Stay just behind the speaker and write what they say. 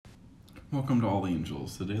Welcome to All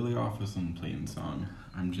Angels, the daily office and plain song.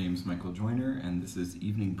 I'm James Michael Joyner, and this is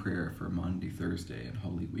evening prayer for Maundy Thursday and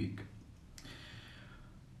Holy Week.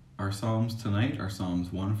 Our psalms tonight are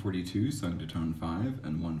Psalms 142, sung to tone 5,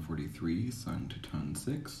 and 143, sung to tone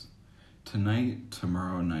 6. Tonight,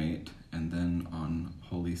 tomorrow night, and then on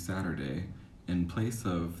Holy Saturday, in place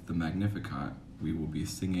of the Magnificat, we will be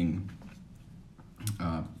singing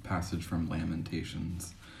a passage from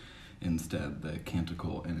Lamentations. Instead, the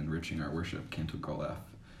Canticle and Enriching Our Worship, Canticle F.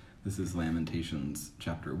 This is Lamentations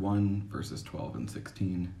chapter 1, verses 12 and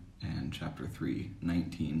 16, and chapter 3,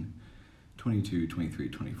 19, 22, 23,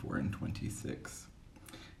 24, and 26.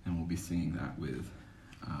 And we'll be singing that with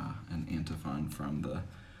an antiphon from the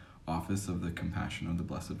Office of the Compassion of the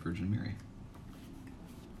Blessed Virgin Mary.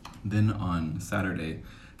 Then on Saturday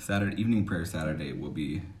evening prayer Saturday will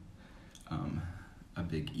be a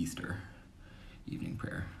big Easter evening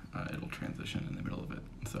prayer. It'll transition in the middle of it,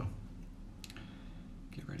 so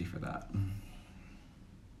get ready for that.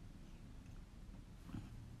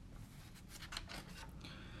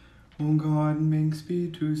 O God, make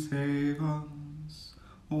speed to save us.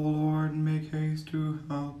 O Lord, make haste to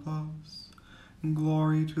help us.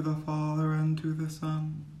 Glory to the Father, and to the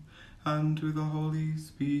Son, and to the Holy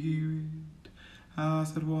Spirit,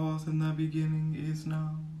 as it was in the beginning, is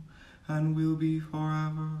now, and will be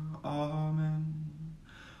forever. Amen.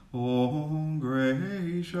 O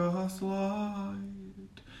gracious light,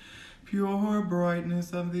 pure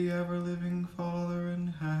brightness of the ever-living Father in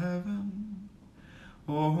heaven,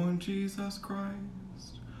 O Jesus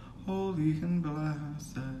Christ, holy and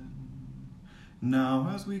blessed,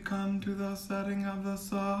 now as we come to the setting of the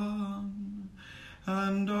sun,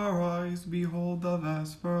 and our eyes behold the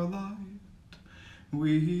vesper light,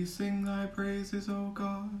 we sing thy praises, O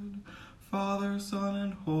God, Father, Son,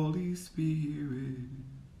 and Holy Spirit.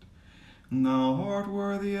 Thou art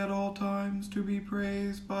worthy at all times to be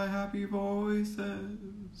praised by happy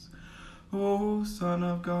voices, O Son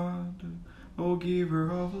of God, O Giver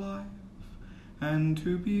of life, and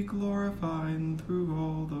to be glorified through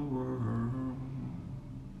all the world.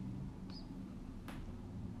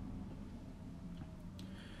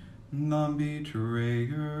 The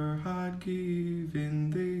betrayer had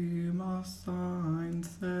given them a sign,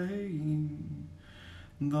 saying,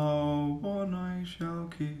 the one I shall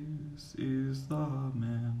kiss is the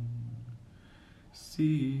man.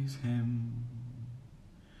 Seize him.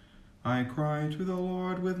 I cry to the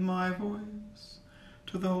Lord with my voice.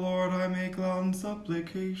 To the Lord I make loud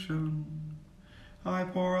supplication. I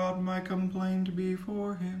pour out my complaint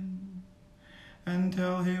before him, and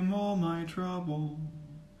tell him all my trouble.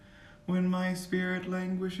 When my spirit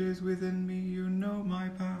languishes within me, you know my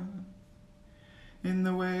path. In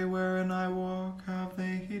the way wherein I walk, have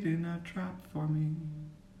they hidden a trap for me.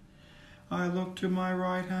 I look to my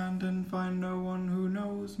right hand and find no one who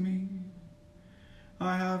knows me.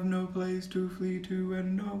 I have no place to flee to,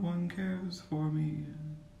 and no one cares for me.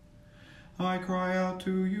 I cry out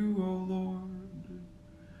to you, O Lord.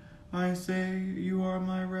 I say, you are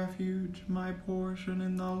my refuge, my portion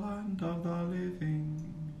in the land of the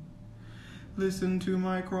living. Listen to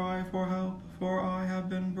my cry for help, for I have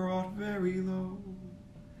been brought very low.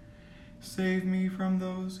 Save me from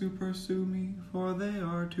those who pursue me, for they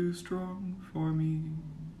are too strong for me.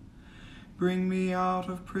 Bring me out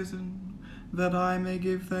of prison, that I may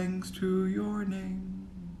give thanks to your name.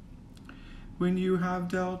 When you have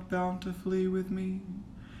dealt bountifully with me,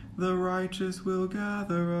 the righteous will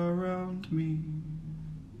gather around me.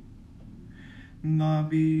 The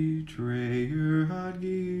betrayer had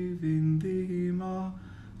given them a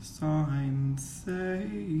sign,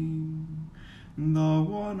 saying, the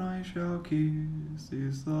one I shall kiss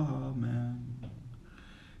is the man.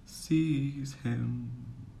 Seize him.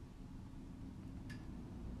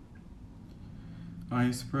 I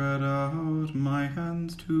spread out my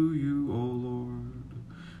hands to you, O Lord.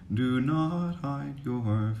 Do not hide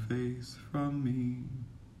your face from me.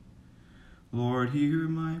 Lord, hear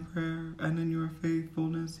my prayer, and in your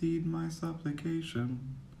faithfulness heed my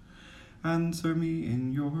supplication. Answer me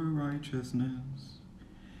in your righteousness.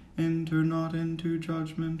 Enter not into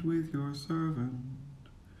judgment with your servant,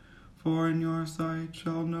 for in your sight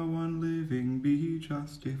shall no one living be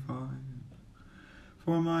justified.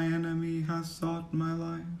 For my enemy has sought my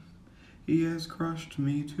life, he has crushed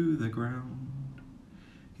me to the ground.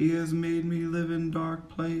 He has made me live in dark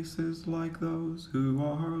places like those who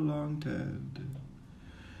are long dead.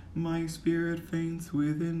 My spirit faints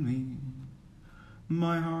within me,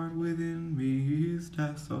 my heart within me is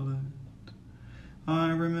desolate.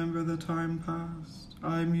 I remember the time past,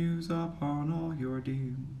 I muse upon all your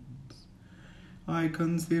deeds. I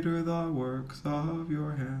consider the works of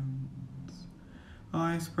your hands.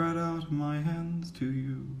 I spread out my hands to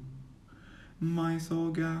you. My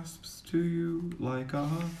soul gasps to you like a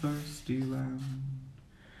thirsty land.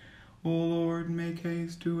 O Lord, make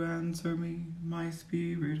haste to answer me, my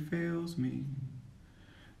spirit fails me.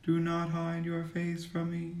 Do not hide your face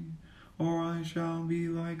from me, or I shall be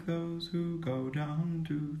like those who go down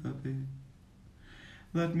to the pit.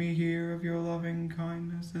 Let me hear of your loving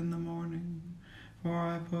kindness in the morning, for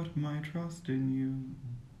I put my trust in you.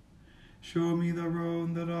 Show me the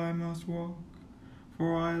road that I must walk,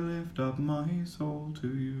 for I lift up my soul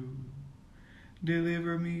to you.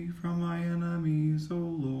 Deliver me from my enemies, O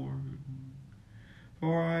Lord,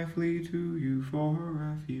 for I flee to you for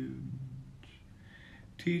refuge.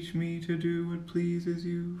 Teach me to do what pleases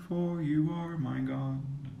you, for you are my God.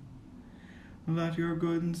 Let your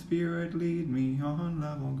good spirit lead me on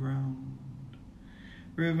level ground.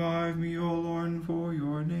 Revive me, O Lord, for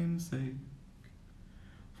your name's sake.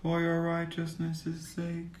 For your righteousness'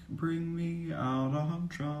 sake, bring me out of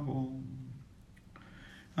trouble.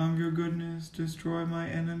 Of your goodness, destroy my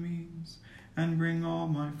enemies, and bring all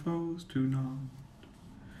my foes to naught.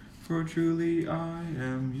 For truly I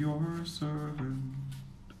am your servant.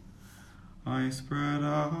 I spread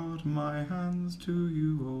out my hands to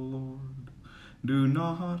you, O Lord. Do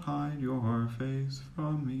not hide your face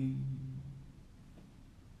from me.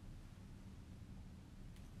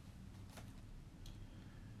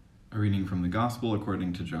 A reading from the Gospel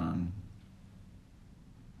according to John.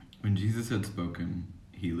 When Jesus had spoken,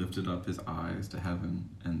 he lifted up his eyes to heaven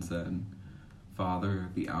and said, Father,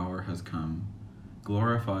 the hour has come.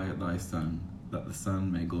 Glorify thy Son, that the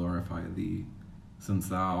Son may glorify thee, since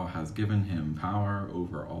thou hast given him power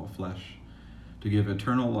over all flesh, to give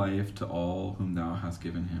eternal life to all whom thou hast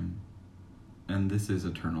given him. And this is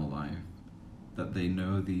eternal life, that they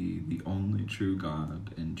know thee, the only true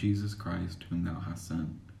God, and Jesus Christ, whom thou hast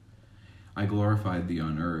sent. I glorified thee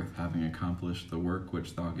on earth, having accomplished the work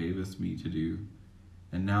which thou gavest me to do.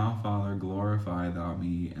 And now, Father, glorify thou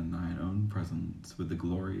me in thine own presence with the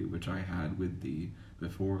glory which I had with thee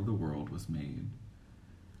before the world was made.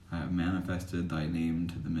 I have manifested thy name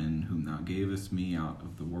to the men whom thou gavest me out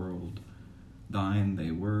of the world. Thine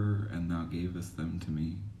they were, and thou gavest them to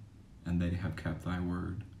me, and they have kept thy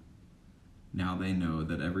word. Now they know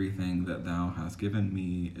that everything that thou hast given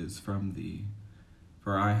me is from thee,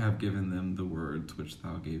 for I have given them the words which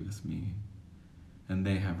thou gavest me, and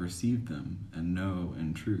they have received them, and know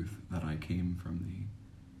in truth that I came from thee,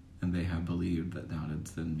 and they have believed that thou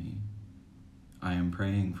didst send me. I am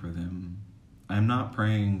praying for them. I am not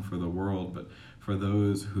praying for the world, but for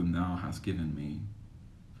those whom thou hast given me,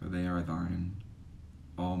 for they are thine.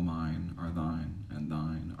 All mine are thine, and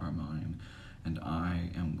thine are mine, and I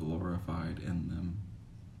am glorified in them.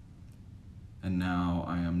 And now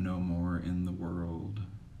I am no more in the world,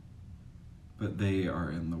 but they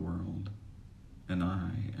are in the world, and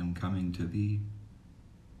I am coming to thee.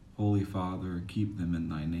 Holy Father, keep them in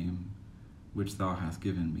thy name, which thou hast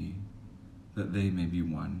given me, that they may be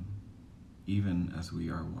one, even as we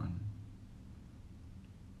are one.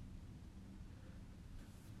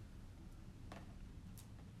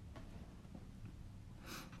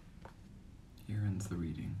 Here ends the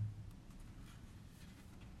reading.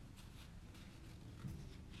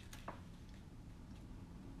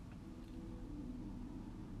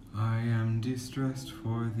 I am distressed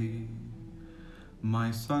for thee,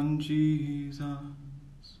 my Son Jesus.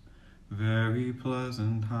 Very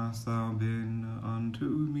pleasant hast thou been unto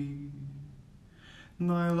me.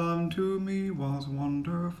 Thy love to me was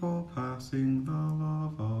wonderful, passing the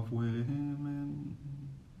love of women.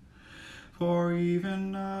 For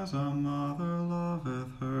even as a mother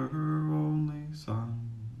loveth her only son,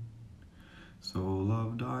 so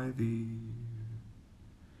loved I thee.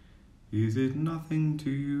 Is it nothing to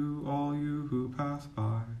you, all you who pass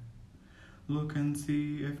by? Look and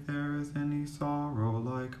see if there is any sorrow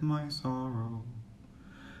like my sorrow,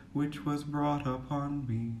 which was brought upon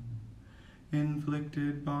me,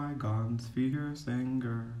 inflicted by God's fierce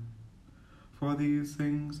anger. For these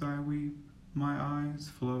things I weep, my eyes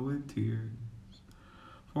flow with tears.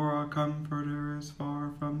 For a comforter is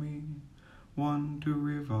far from me, one to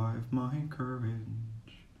revive my courage.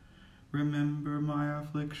 Remember my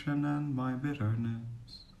affliction and my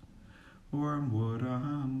bitterness, wormwood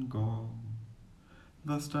and gall.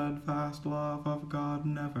 The steadfast love of God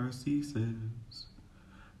never ceases.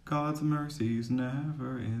 God's mercies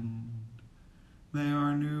never end. They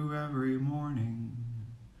are new every morning.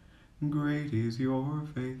 Great is your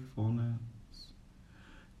faithfulness.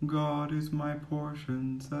 God is my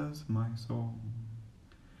portion, says my soul.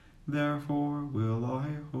 Therefore will I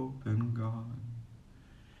hope in God.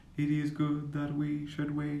 It is good that we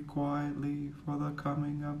should wait quietly for the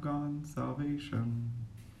coming of God's salvation.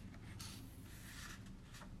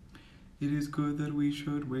 It is good that we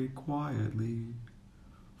should wait quietly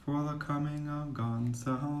for the coming of God's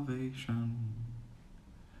salvation.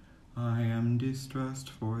 I am distressed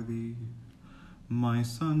for thee, my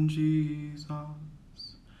son Jesus.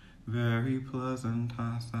 Very pleasant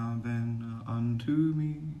hast thou been unto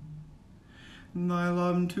me. Thy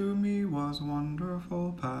love to me was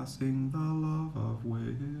wonderful, passing the love of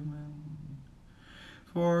women.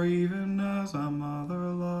 For even as a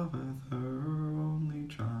mother loveth her only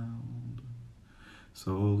child,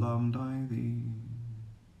 so loved I thee,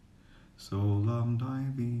 so loved I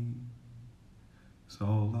thee, so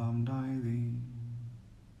loved I thee.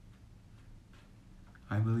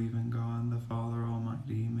 I believe in God, the Father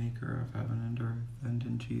Almighty, maker of heaven and earth, and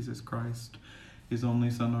in Jesus Christ, his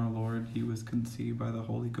only Son, our Lord. He was conceived by the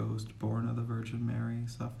Holy Ghost, born of the Virgin Mary,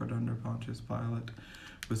 suffered under Pontius Pilate,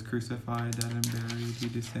 was crucified, dead, and buried. He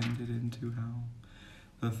descended into hell.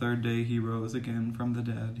 The third day he rose again from the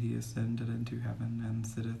dead. He ascended into heaven, and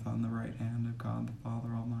sitteth on the right hand of God the Father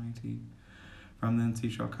Almighty. From thence he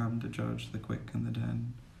shall come to judge the quick and the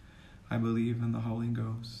dead. I believe in the Holy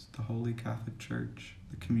Ghost, the Holy Catholic Church,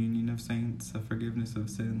 the communion of saints, the forgiveness of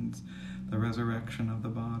sins, the resurrection of the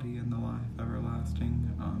body, and the life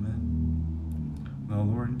everlasting. Amen. The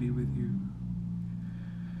Lord be with you.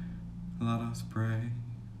 Let us pray.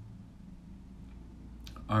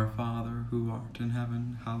 Our Father, who art in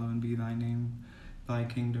heaven, hallowed be thy name. Thy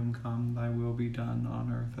kingdom come, thy will be done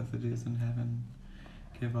on earth as it is in heaven.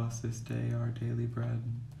 Give us this day our daily bread,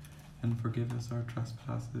 and forgive us our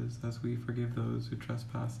trespasses, as we forgive those who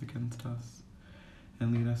trespass against us.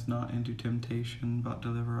 And lead us not into temptation, but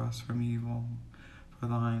deliver us from evil. For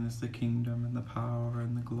thine is the kingdom, and the power,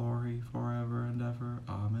 and the glory, forever and ever.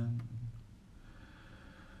 Amen.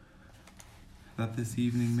 That this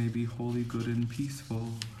evening may be wholly good and peaceful,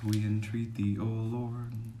 we entreat thee, O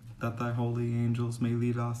Lord, that thy holy angels may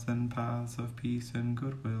lead us in paths of peace and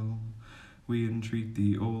goodwill. We entreat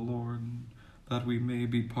thee, O Lord, that we may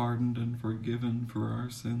be pardoned and forgiven for our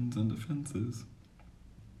sins and offenses.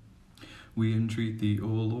 We entreat thee, O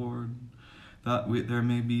Lord, that there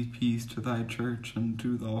may be peace to thy church and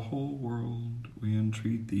to the whole world. We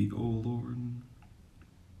entreat thee, O Lord,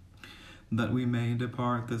 that we may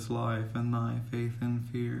depart this life in thy faith and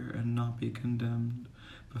fear, and not be condemned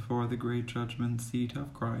before the great judgment seat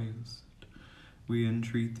of Christ. We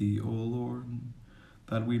entreat thee, O Lord,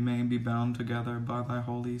 that we may be bound together by thy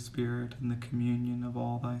Holy Spirit in the communion of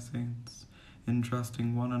all thy saints,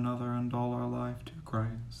 entrusting one another and all our life to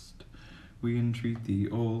Christ. We entreat thee,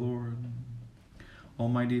 O Lord.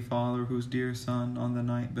 Almighty Father, whose dear Son, on the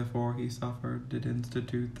night before he suffered, did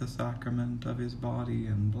institute the sacrament of his body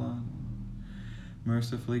and blood,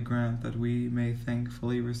 mercifully grant that we may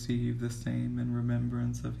thankfully receive the same in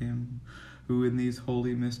remembrance of him, who in these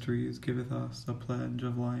holy mysteries giveth us a pledge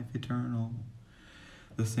of life eternal,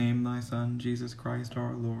 the same thy Son, Jesus Christ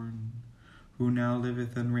our Lord, who now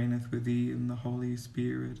liveth and reigneth with thee in the Holy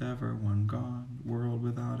Spirit, ever one God, world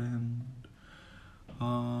without end.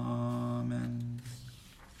 Amen.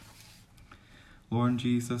 Lord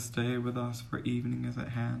Jesus, stay with us, for evening is at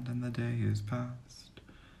hand and the day is past.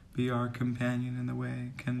 Be our companion in the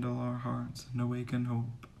way, kindle our hearts, and awaken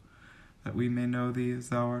hope, that we may know thee as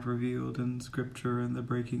thou art revealed in Scripture and the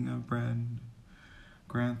breaking of bread.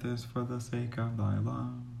 Grant this for the sake of thy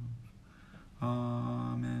love.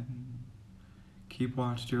 Amen. Keep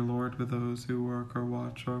watch, dear Lord, with those who work or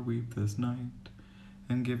watch or weep this night,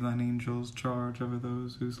 and give thine angels charge over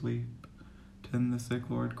those who sleep. Tend the sick,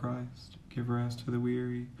 Lord Christ. Give rest to the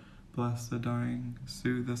weary. Bless the dying.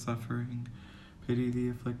 Soothe the suffering. Pity the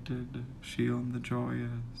afflicted. Shield the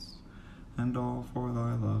joyous. And all for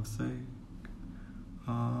thy love's sake.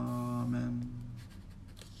 Amen.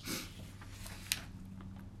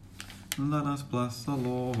 Let us bless the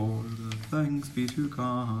Lord. Thanks be to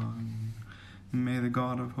God. May the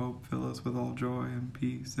God of hope fill us with all joy and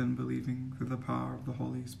peace in believing through the power of the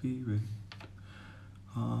Holy Spirit.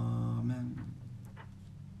 Amen.